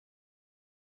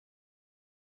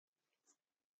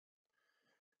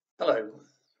Hello,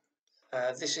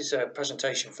 this is a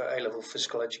presentation for A-level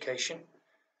physical education. A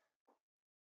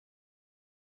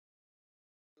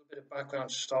little bit of background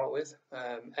to start with.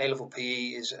 A-level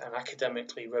PE is an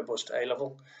academically robust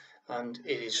A-level, and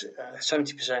it is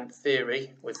 70%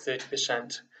 theory with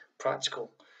 30%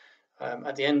 practical.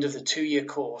 At the end of the 2-year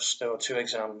course, there are 2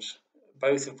 exams,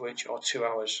 both of which are 2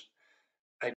 hours,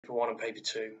 paper 1 and paper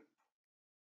 2.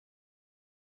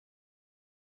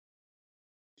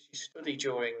 You study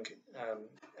during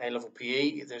A-level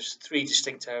PE, there's 3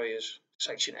 distinct areas: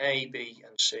 Section A, B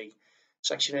and C.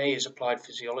 Section A is applied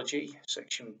physiology,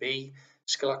 Section B,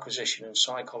 skill acquisition and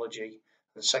psychology,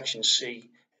 and Section C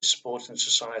is sport and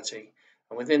society.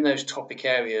 And within those topic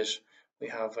areas, we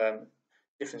have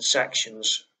different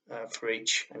sections for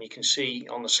each, and you can see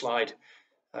on the slide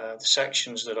the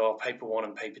sections that are paper 1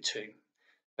 and paper 2.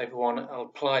 Paper 1,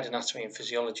 applied anatomy and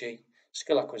physiology,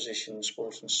 skill acquisition,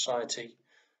 sport and society.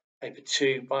 Paper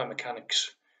 2,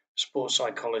 biomechanics, sports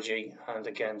psychology, and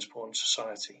again, sport and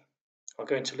society. I'll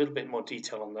go into a little bit more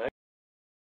detail on those.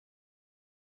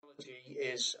 Physiology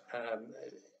is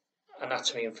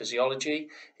anatomy and physiology.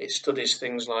 It studies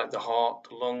things like the heart,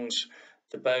 the lungs,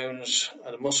 the bones,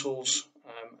 the muscles,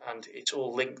 and it's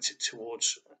all linked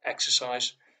towards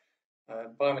exercise.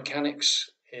 Biomechanics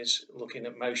is looking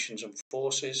at motions and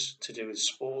forces to do with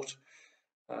sport.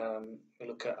 We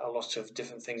look at a lot of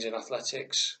different things in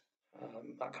athletics,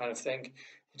 that kind of thing,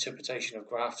 interpretation of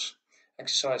graphs.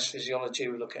 Exercise physiology,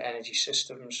 we look at energy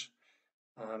systems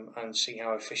and see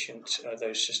how efficient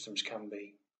those systems can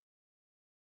be.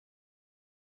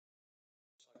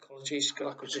 Psychology, skill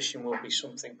acquisition will be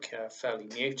something fairly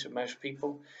new to most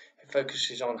people. It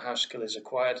focuses on how skill is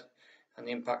acquired and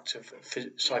the impact of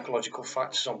psychological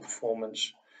factors on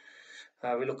performance.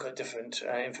 We look at different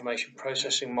information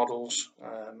processing models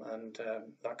and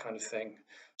that kind of thing.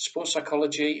 Sports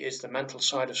psychology is the mental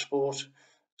side of sport.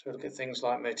 So we look at things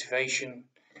like motivation,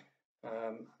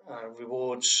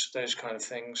 rewards, those kind of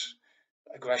things,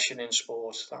 aggression in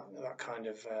sport, that kind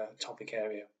of topic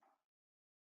area.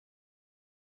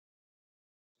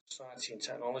 Society and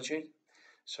technology.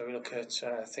 So we look at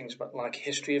things like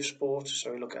history of sport.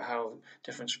 So we look at how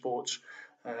different sports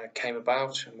came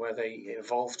about and where they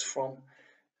evolved from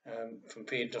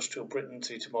pre-industrial Britain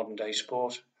through to modern day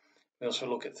sport. We also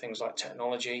look at things like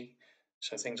technology,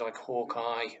 so things like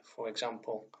Hawkeye, for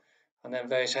example, and then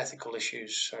various ethical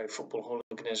issues, so football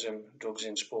hooliganism, drugs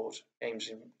in sport,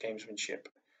 gamesmanship,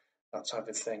 that type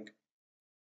of thing.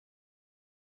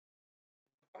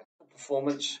 Practical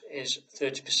performance is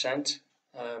 30%,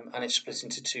 and it's split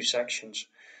into 2 sections.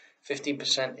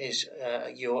 15% is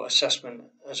your assessment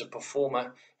as a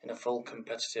performer in a full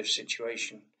competitive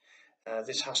situation.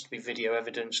 This has to be video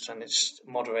evidenced and it's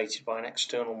moderated by an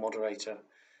external moderator.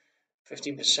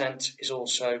 15% is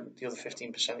also, the other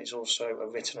 15% is also a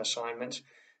written assignment,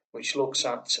 which looks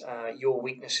at your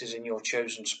weaknesses in your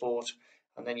chosen sport,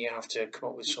 and then you have to come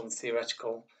up with some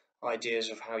theoretical ideas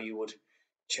of how you would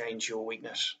change your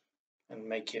weakness and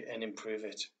make it and improve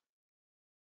it.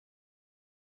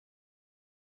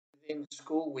 In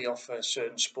school, we offer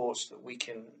certain sports that we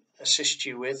can assist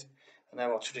you with, and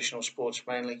there are traditional sports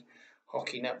mainly: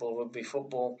 hockey, netball, rugby,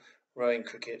 football, rowing,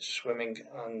 cricket, swimming,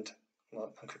 and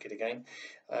cricket again.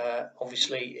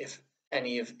 Obviously, if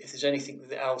there's anything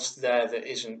else there that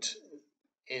is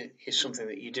something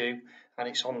that you do and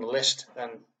it's on the list,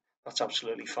 then that's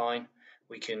absolutely fine.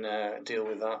 We can deal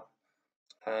with that.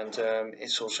 And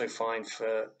it's also fine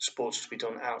for sports to be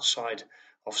done outside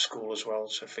of school as well.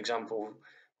 So, for example,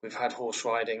 we've had horse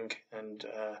riding and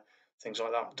things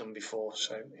like that done before,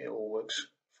 so it all works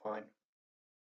fine.